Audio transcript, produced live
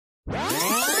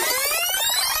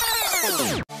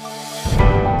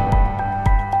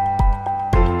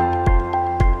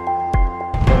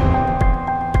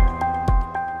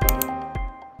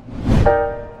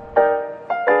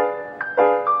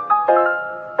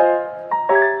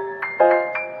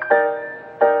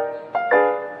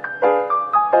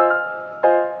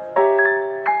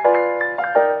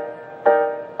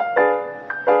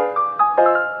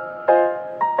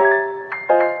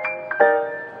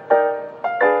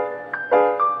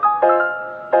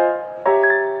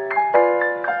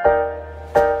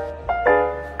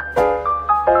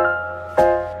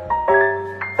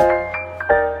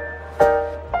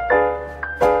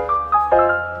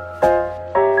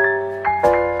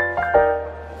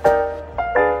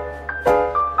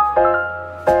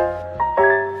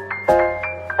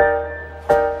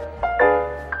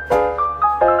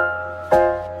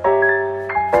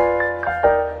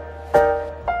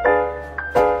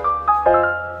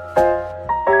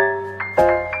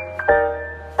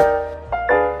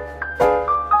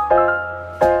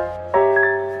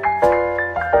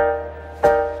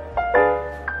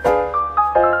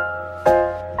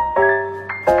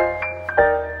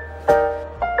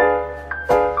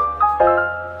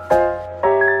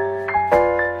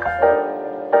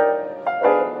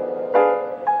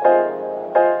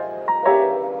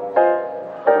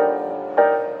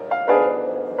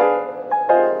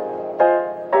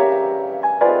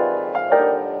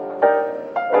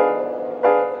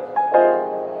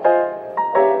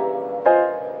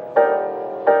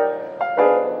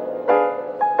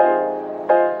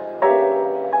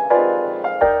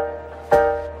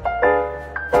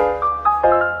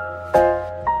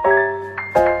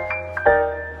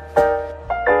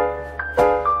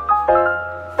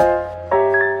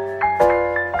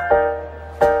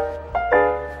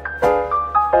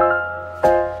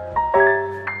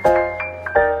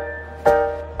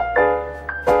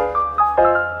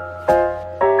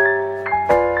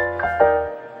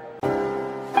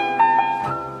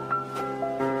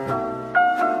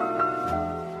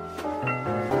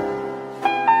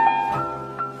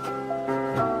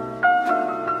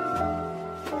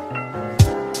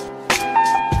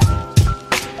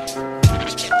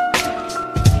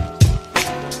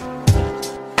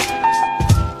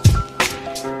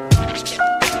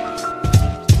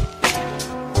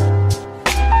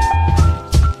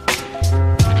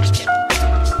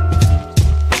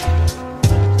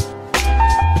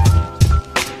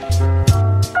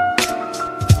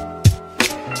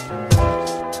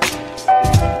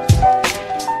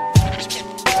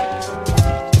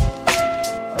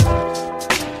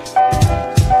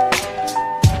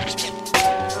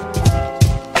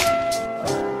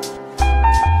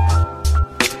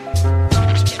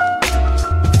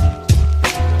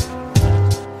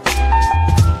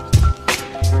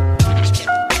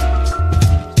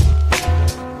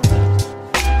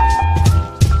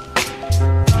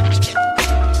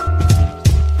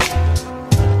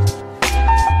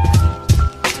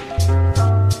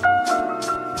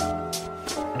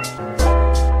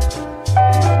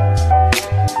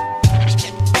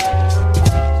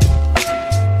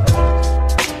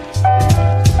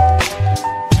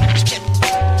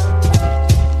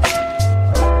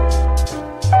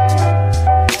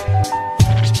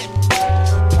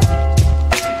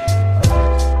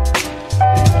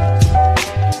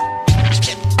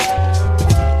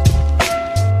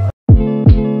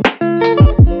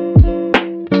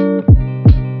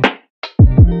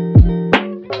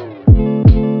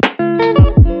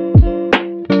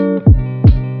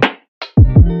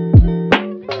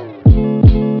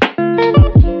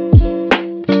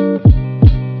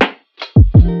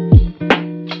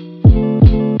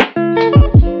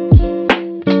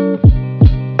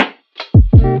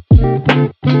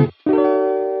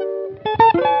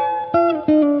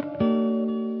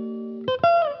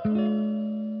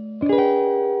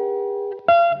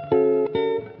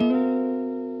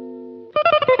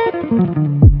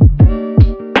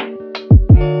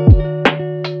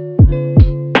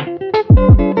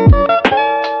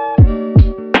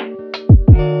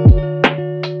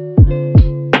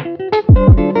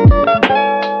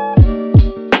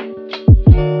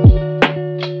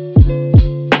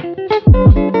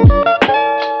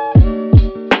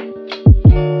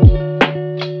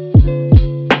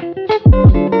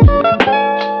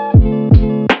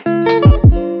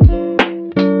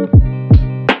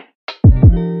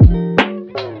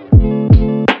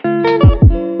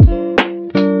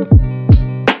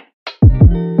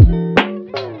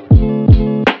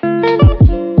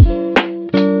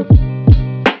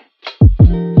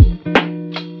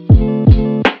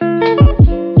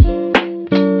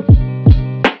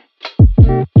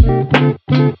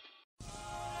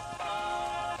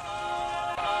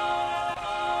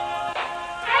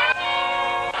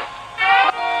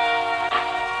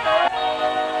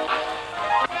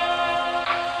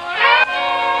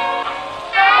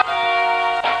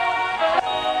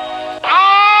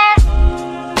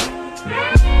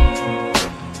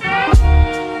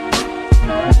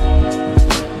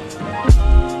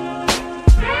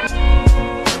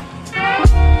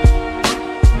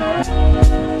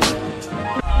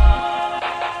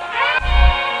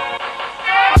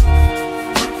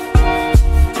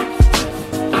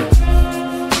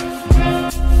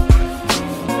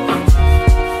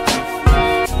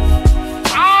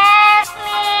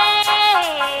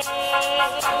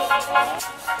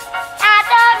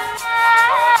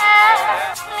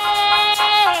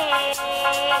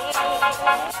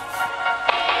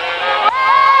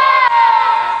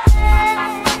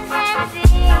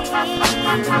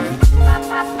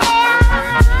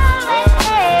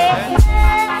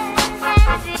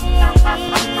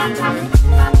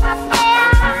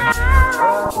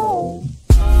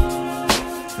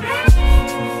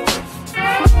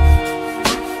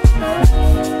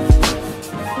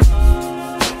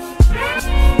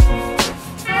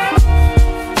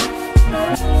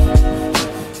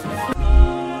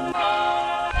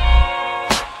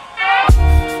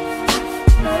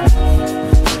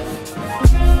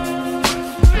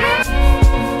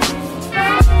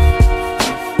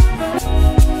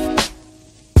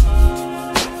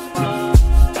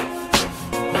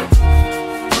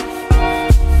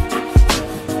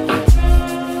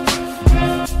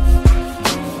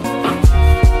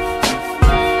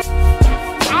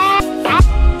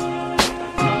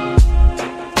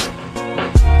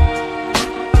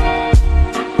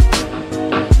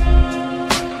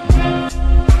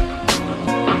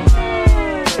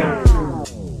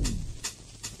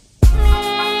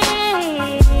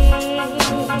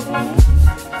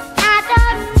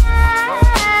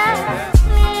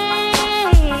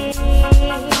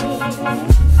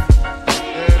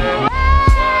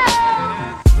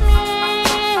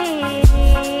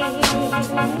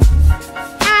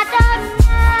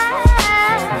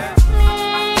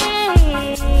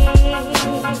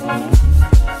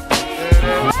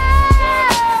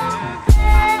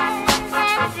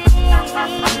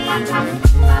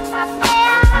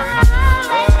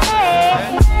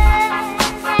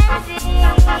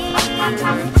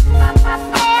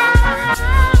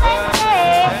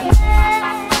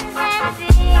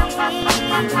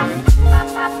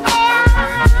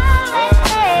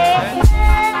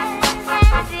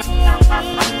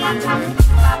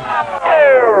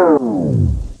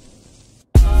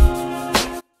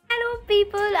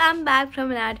I'm back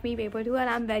from anatomy paper 2 and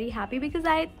I'm very happy because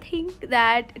I think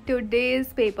that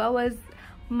today's paper was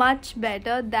much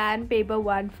better than paper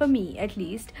 1 for me, at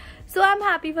least. So I'm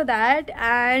happy for that.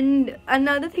 And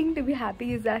another thing to be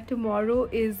happy is that tomorrow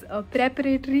is a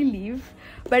preparatory leave,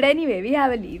 but anyway, we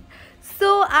have a leave.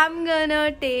 So I'm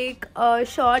gonna take a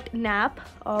short nap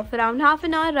of around half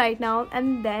an hour right now,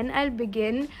 and then I'll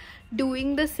begin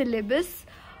doing the syllabus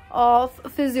of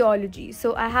physiology.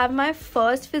 So I have my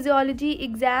first physiology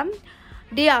exam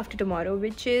day after tomorrow,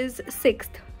 which is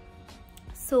 6th.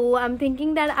 So I'm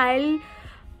thinking that I'll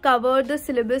cover the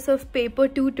syllabus of paper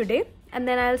 2 today, and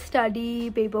then I'll study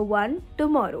paper 1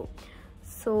 tomorrow.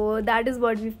 So that is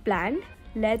what we've planned.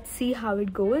 Let's see how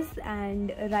it goes.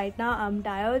 And right now I'm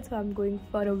tired, so I'm going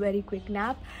for a very quick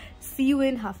nap. See you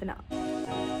in half an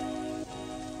hour.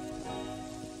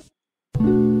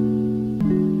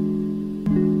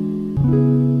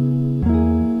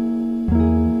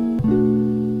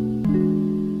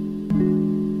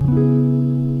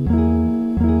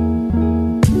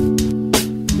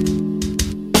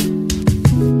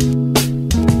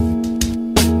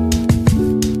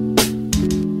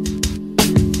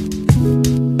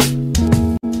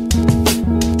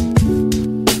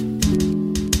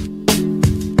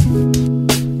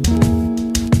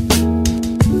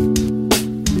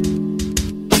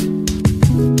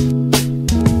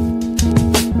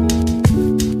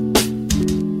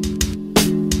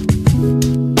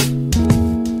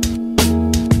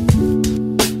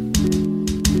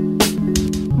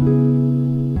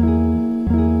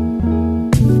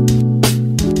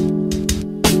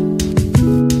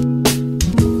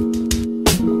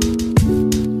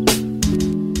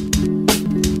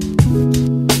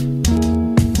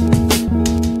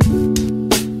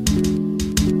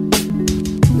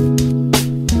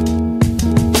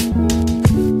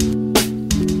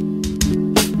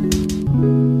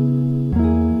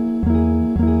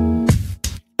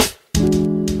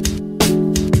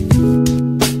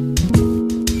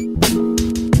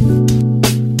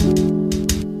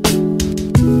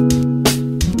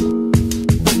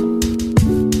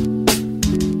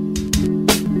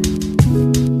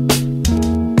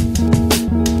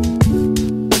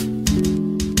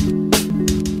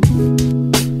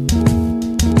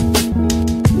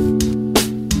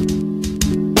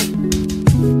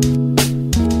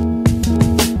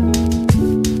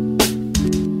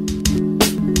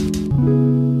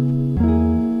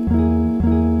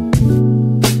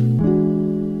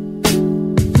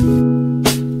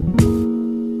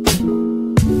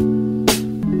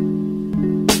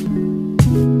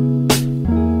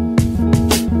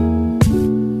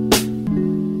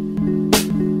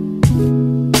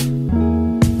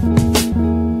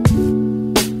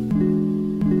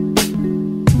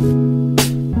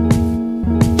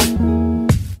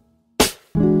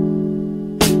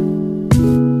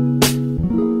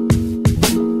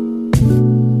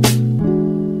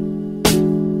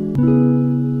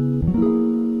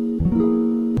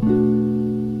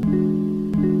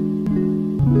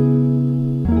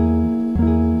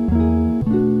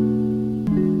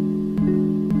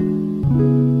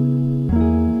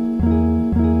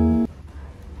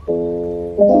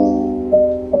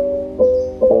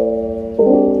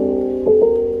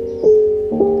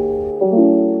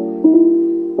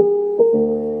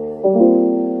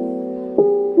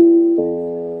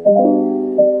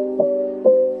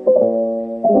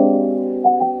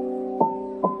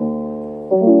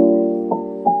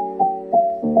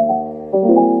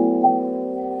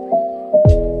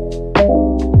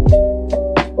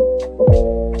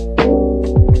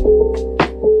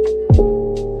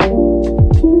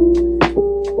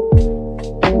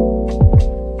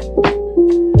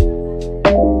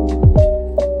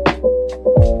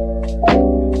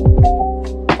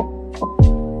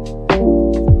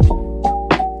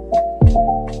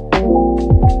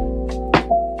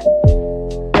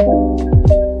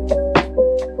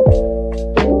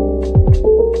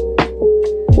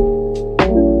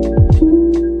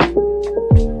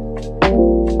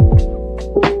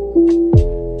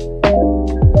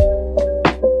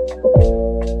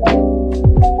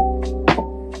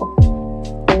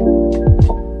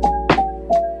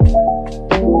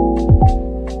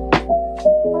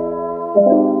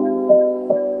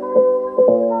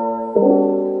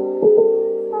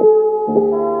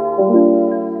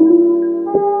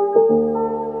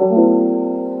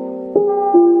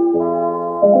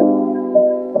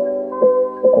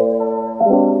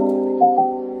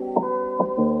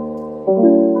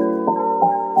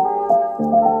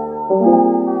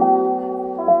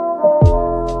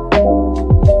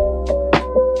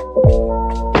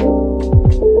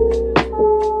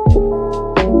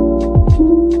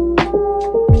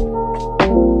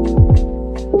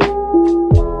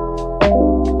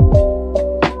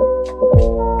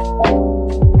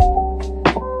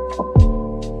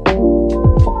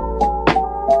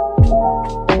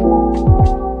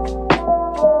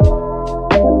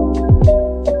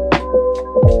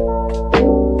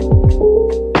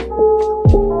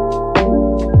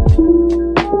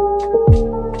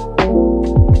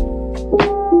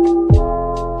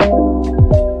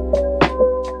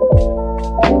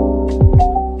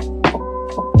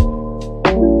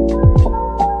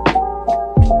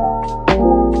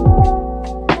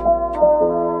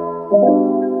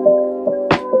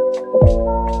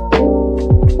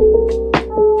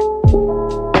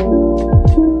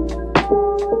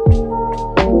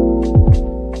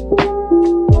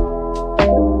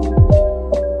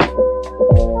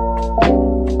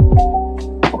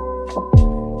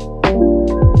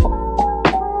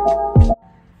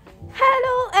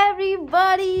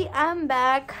 I'm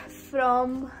back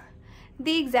from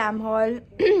the exam hall.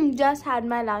 Just had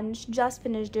my lunch, just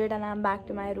finished it, and I'm back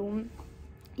to my room.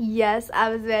 Yes, I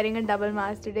was wearing a double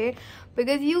mask today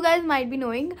because you guys might be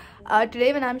knowing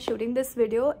today when I'm shooting this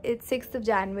video, it's 6th of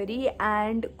January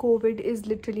and COVID is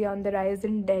literally on the rise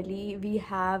in Delhi. We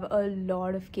have a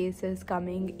lot of cases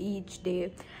coming each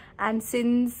day, and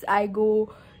since I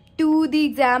go to the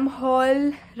exam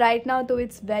hall right now, though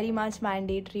it's very much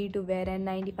mandatory to wear an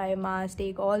N95 mask,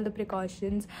 take all the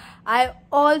precautions. I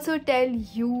also tell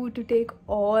you to take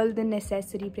all the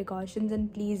necessary precautions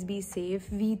and please be safe.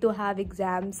 We too have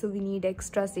exams, so we need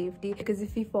extra safety, because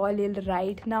if we fall ill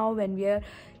right now when we are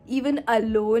even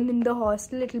alone in the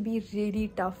hostel, it will be really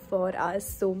tough for us.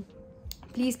 So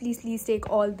please take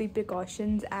all the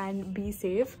precautions and be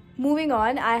safe. Moving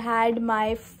on, I had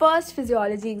my first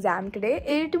physiology exam today.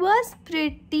 It was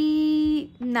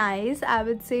pretty nice, I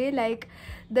would say. Like,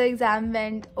 the exam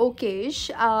went okayish.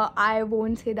 I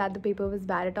won't say that the paper was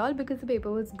bad at all, because the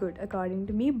paper was good according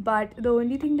to me, but the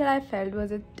only thing that I felt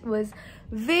was it was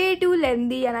way too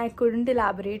lengthy and I couldn't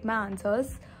elaborate my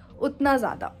answers utna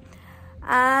zyada.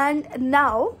 And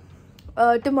now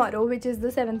tomorrow, which is the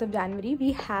 7th of January,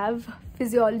 we have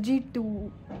physiology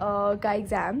 2 ka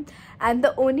exam, and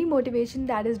the only motivation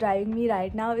that is driving me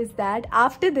right now is that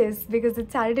after this, because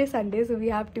it's Saturday Sunday, so we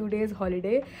have 2 days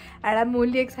holiday and I'm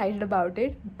only excited about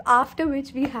it, after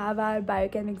which we have our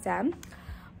biochem exam.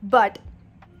 But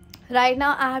right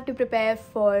now I have to prepare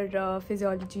for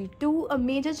physiology 2. A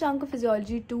major chunk of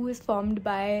physiology 2 is formed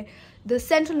by the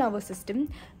central nervous system,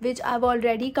 which I've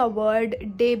already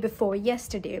covered day before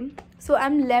yesterday. So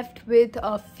I'm left with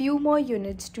a few more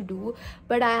units to do,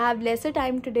 but I have lesser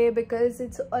time today because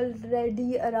it's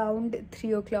already around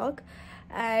 3 o'clock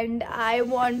and I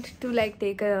want to like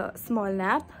take a small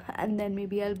nap and then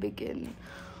maybe I'll begin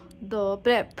the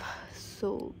prep.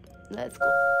 So let's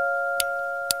go.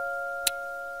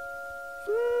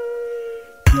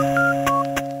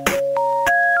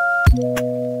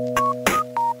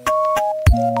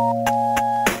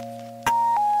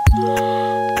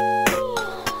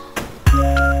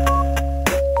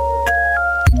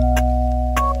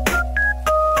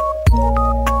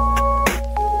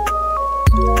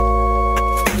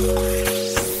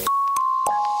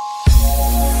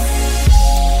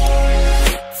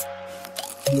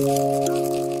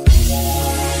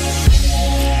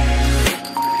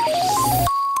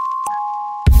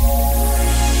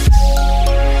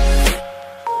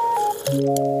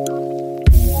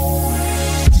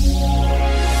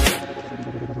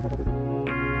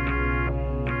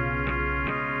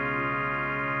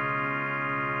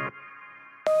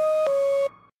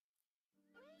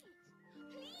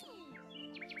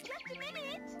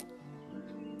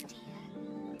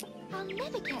 I'll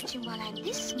never catch him while I'm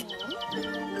this small.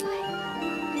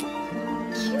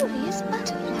 Curious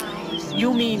butterflies.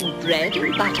 You mean bread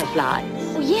and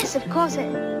butterflies? Oh, yes, of course.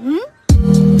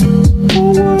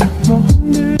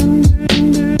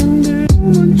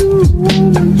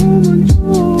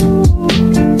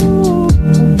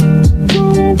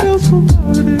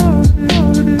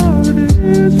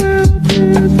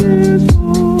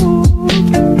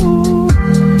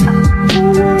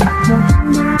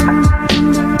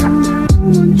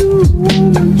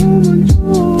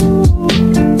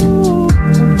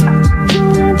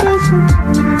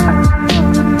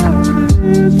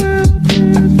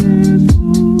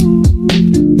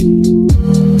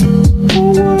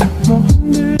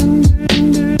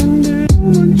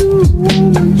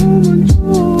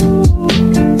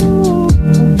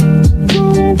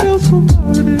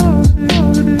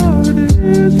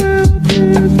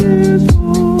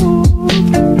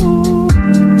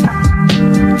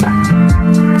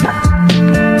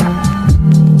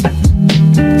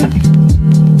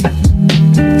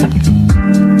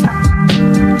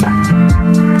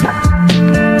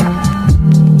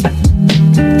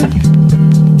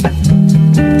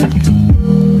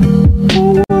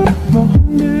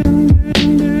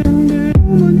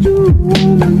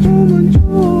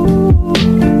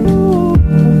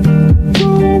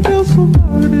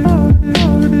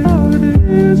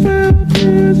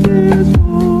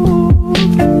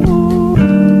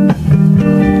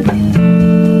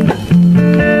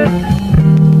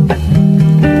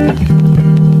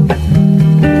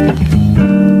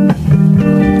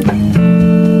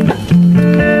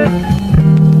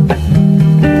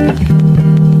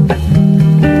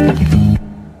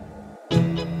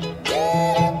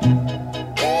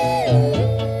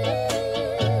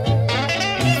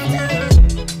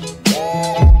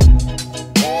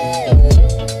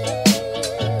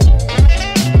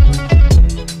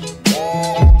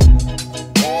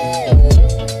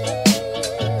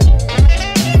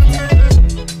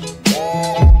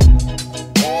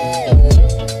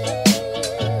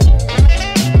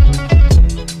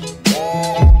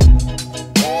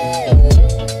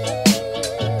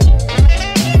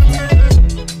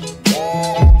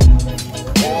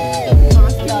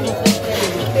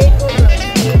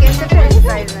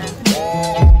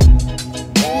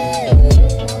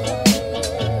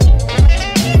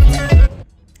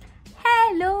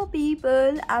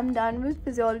 people, I'm done with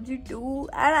physiology 2,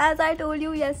 and as I told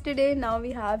you yesterday, now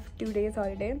we have 2 days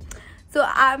holiday. So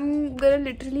I'm gonna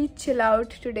literally chill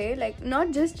out today. Like,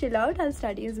 not just chill out, I'll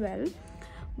study as well,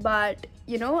 but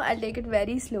you know, I'll take it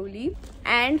very slowly.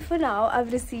 And for now,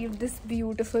 I've received this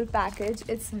beautiful package.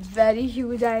 It's very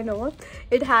huge, I know.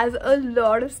 It has a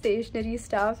lot of stationery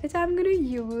stuff which I'm gonna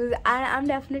use, and I'm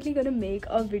definitely gonna make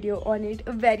a video on it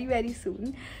very, very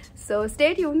soon. So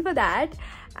stay tuned for that.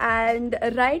 And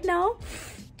right now,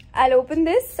 I'll open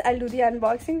this. I'll do the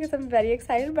unboxing because I'm very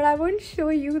excited, but I won't show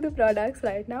you the products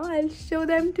right now. I'll show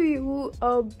them to you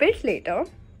a bit later.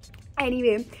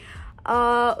 Anyway,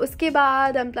 uske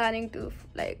baad I'm planning to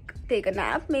like take a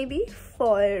nap maybe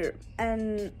for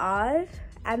an hour,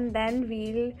 and then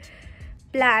we'll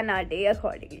plan our day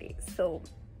accordingly. So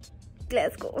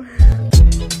let's go.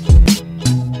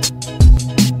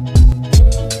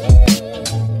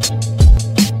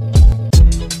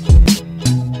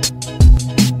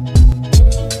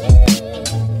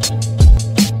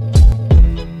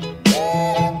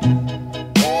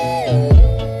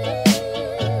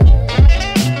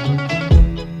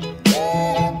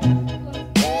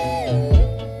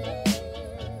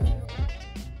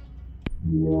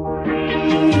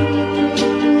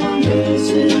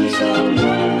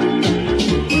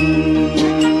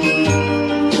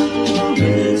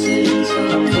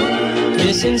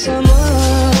 Missing someone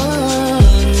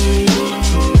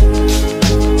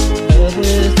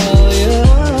with all your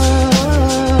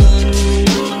heart.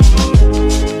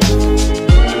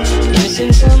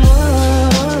 Missing someone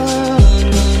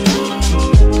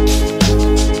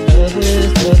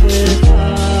with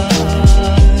heart.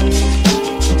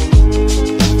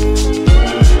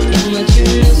 How much you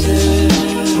miss it,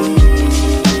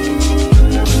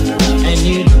 and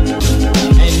you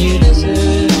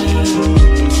deserve.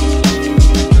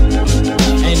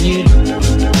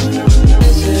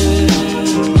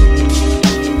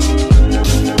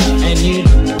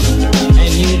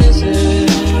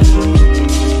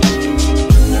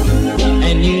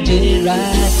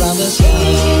 Right from the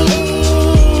start,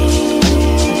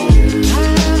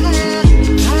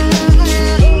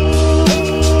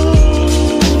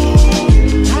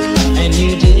 and you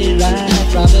did right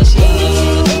from the start.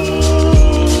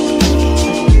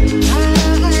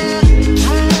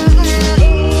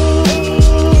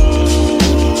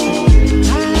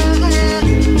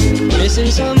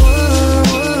 Missing someone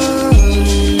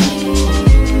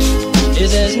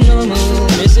is as normal.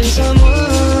 Missing someone.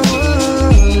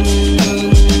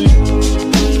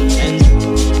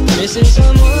 Missing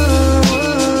someone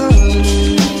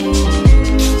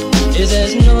is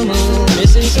as normal.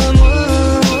 Missing someone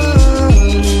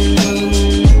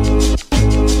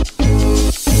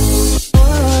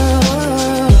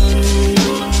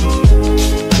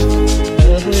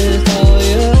with all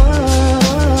your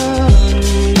heart.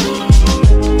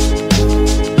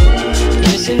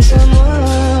 Missing someone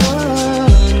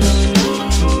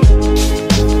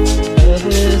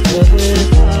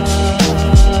with heart.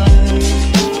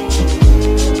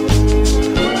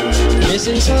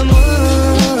 Missing someone,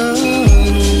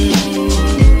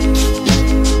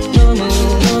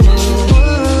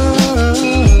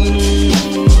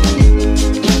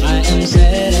 I am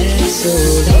sad and so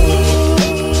low.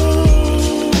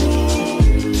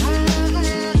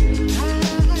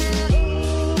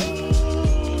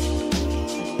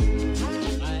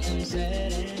 I am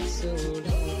sad and so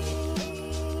low.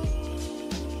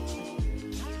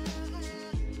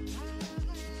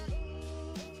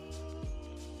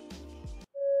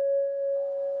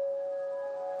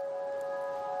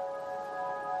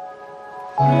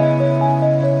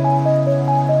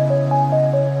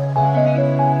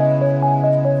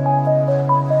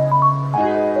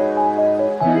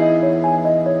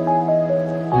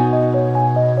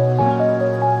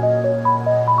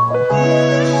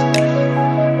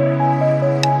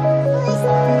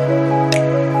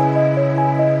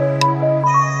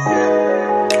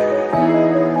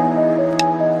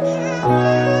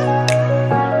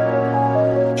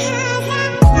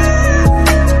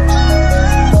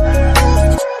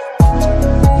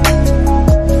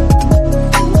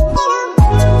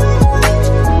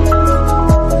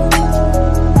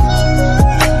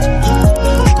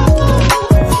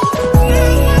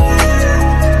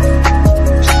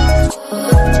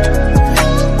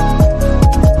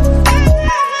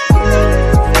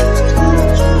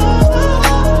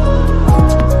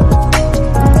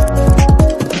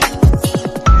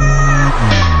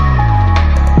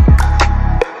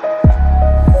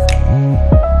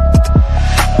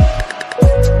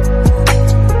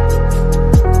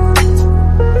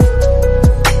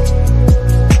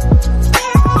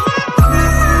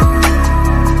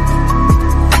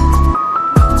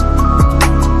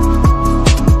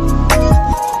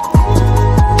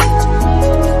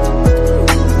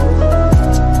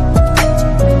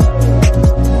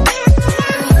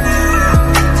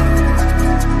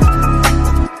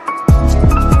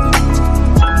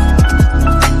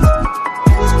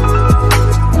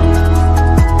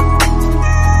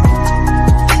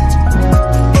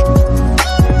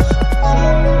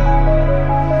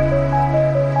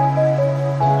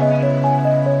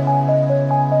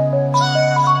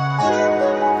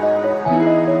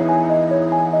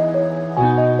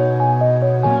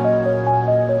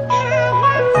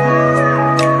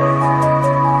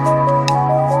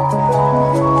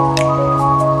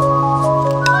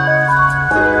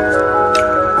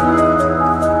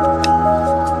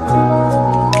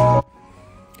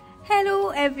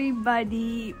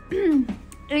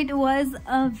 It was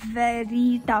a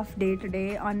very tough day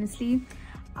today, honestly.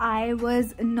 I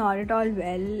was not at all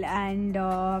well, and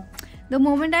the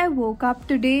moment I woke up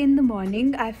today in the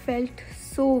morning, I felt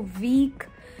so weak,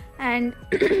 and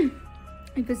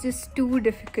it was just too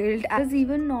difficult. I was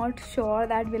even not sure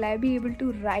that will I be able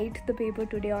to write the paper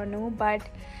today or no, but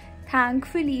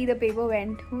thankfully the paper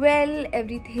went well,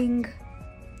 everything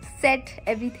set,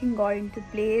 everything got into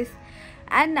place.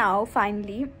 And now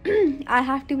finally I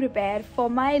have to prepare for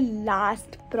my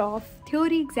last prof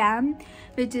theory exam,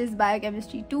 which is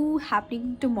biochemistry 2,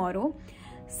 happening tomorrow.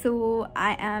 So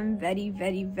I am very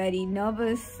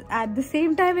nervous, at the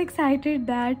same time excited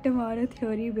that tomorrow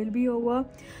theory will be over.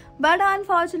 But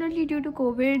unfortunately, due to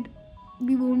COVID,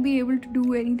 we won't be able to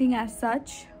do anything as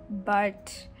such.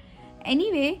 But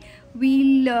anyway,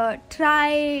 we'll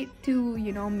try to,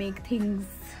 you know, make things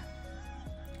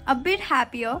a bit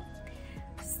happier.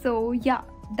 So yeah,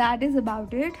 that is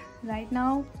about it right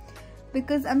now.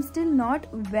 Because I'm still not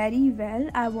very well,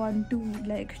 I want to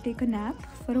like take a nap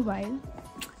for a while,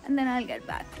 and then I'll get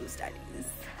back to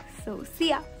studies. So see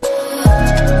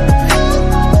ya.